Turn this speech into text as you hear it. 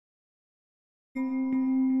When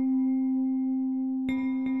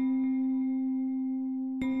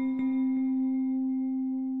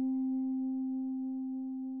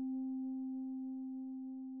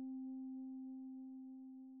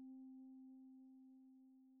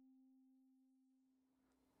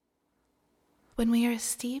we are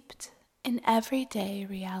steeped in everyday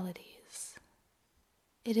realities,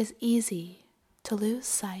 it is easy to lose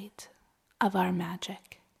sight of our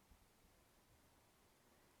magic.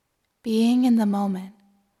 Being in the moment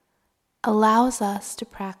allows us to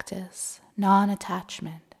practice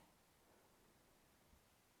non-attachment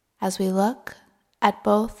as we look at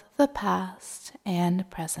both the past and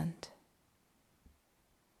present.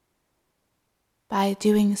 By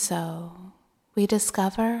doing so, we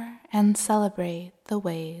discover and celebrate the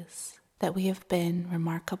ways that we have been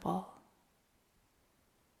remarkable.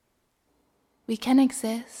 We can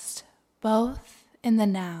exist both in the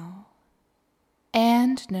now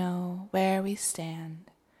and know where we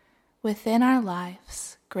stand within our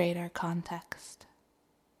life's greater context.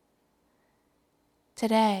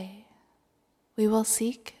 Today, we will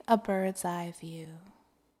seek a bird's eye view,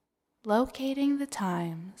 locating the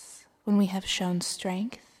times when we have shown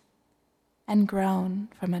strength and grown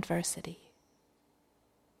from adversity.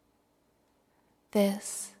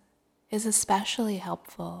 This is especially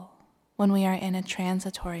helpful when we are in a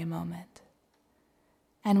transitory moment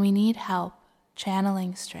and we need help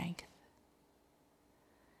channeling strength.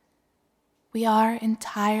 We are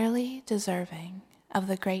entirely deserving of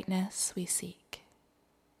the greatness we seek.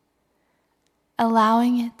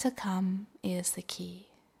 Allowing it to come is the key.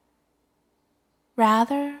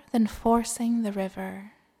 Rather than forcing the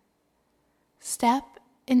river, step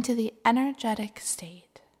into the energetic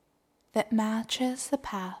state that matches the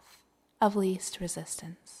path of least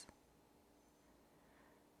resistance.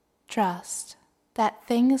 Trust that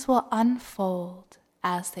things will unfold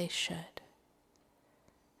as they should,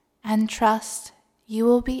 and trust you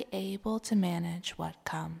will be able to manage what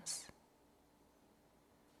comes.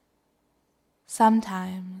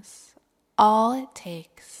 Sometimes all it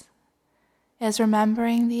takes is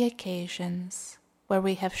remembering the occasions where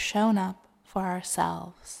we have shown up for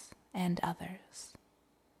ourselves and others.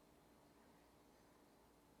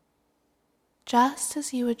 Just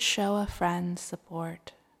as you would show a friend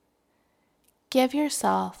support, give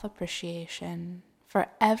yourself appreciation for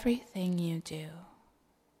everything you do.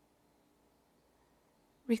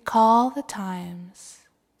 Recall the times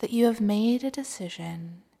that you have made a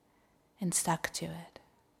decision and stuck to it.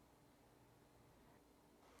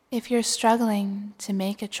 If you're struggling to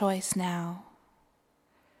make a choice now,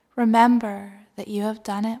 remember that you have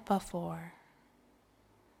done it before.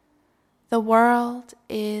 The world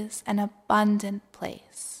is an abundant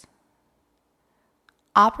place.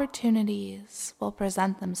 Opportunities will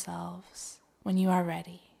present themselves when you are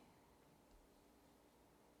ready.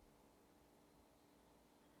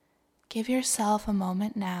 Give yourself a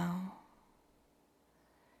moment now.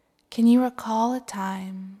 Can you recall a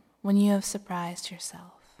time when you have surprised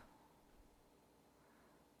yourself?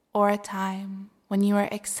 Or a time when you are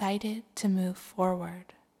excited to move forward,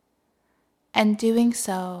 and doing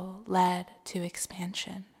so led to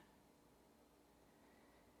expansion?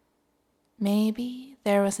 Maybe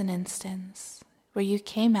there was an instance where you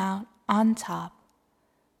came out on top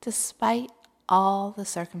despite all the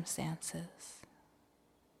circumstances.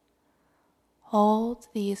 Hold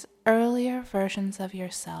these earlier versions of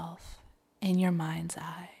yourself in your mind's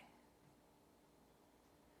eye.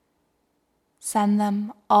 Send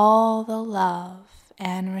them all the love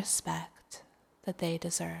and respect that they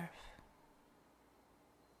deserve.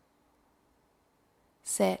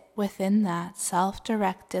 Sit within that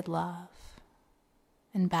self-directed love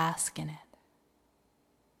and bask in it.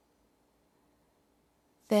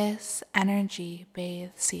 This energy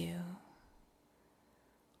bathes you,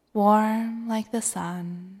 warm like the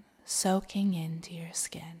sun soaking into your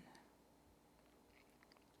skin.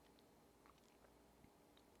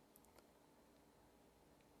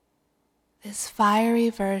 This fiery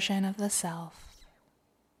version of the self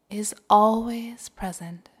is always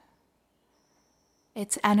present,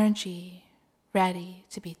 its energy ready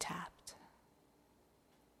to be tapped.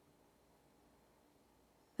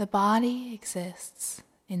 The body exists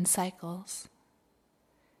in cycles.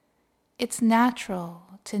 It's natural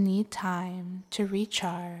to need time to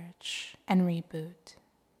recharge and reboot.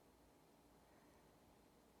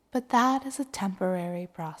 But that is a temporary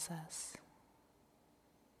process.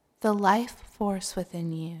 The life force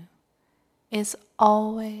within you is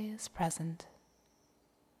always present.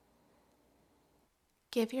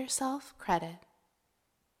 Give yourself credit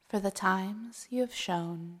for the times you have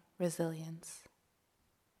shown resilience,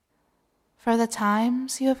 for the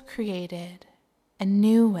times you have created a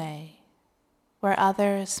new way where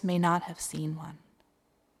others may not have seen one.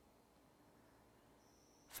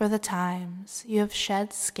 For the times you have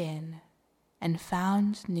shed skin and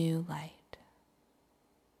found new light.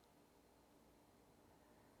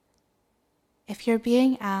 If you're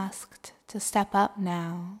being asked to step up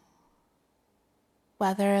now,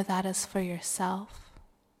 whether that is for yourself,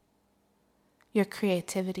 your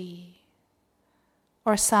creativity,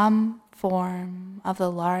 or some form of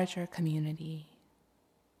the larger community,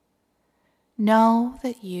 know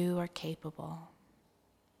that you are capable.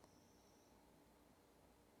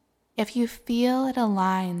 If you feel it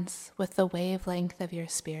aligns with the wavelength of your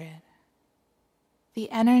spirit, the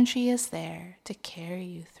energy is there to carry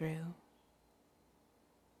you through.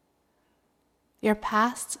 Your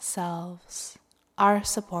past selves are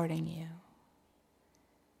supporting you.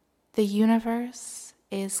 The universe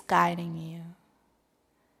is guiding you,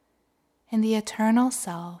 and the eternal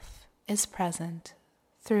self is present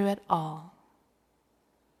through it all,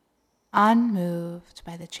 unmoved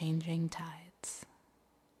by the changing tides.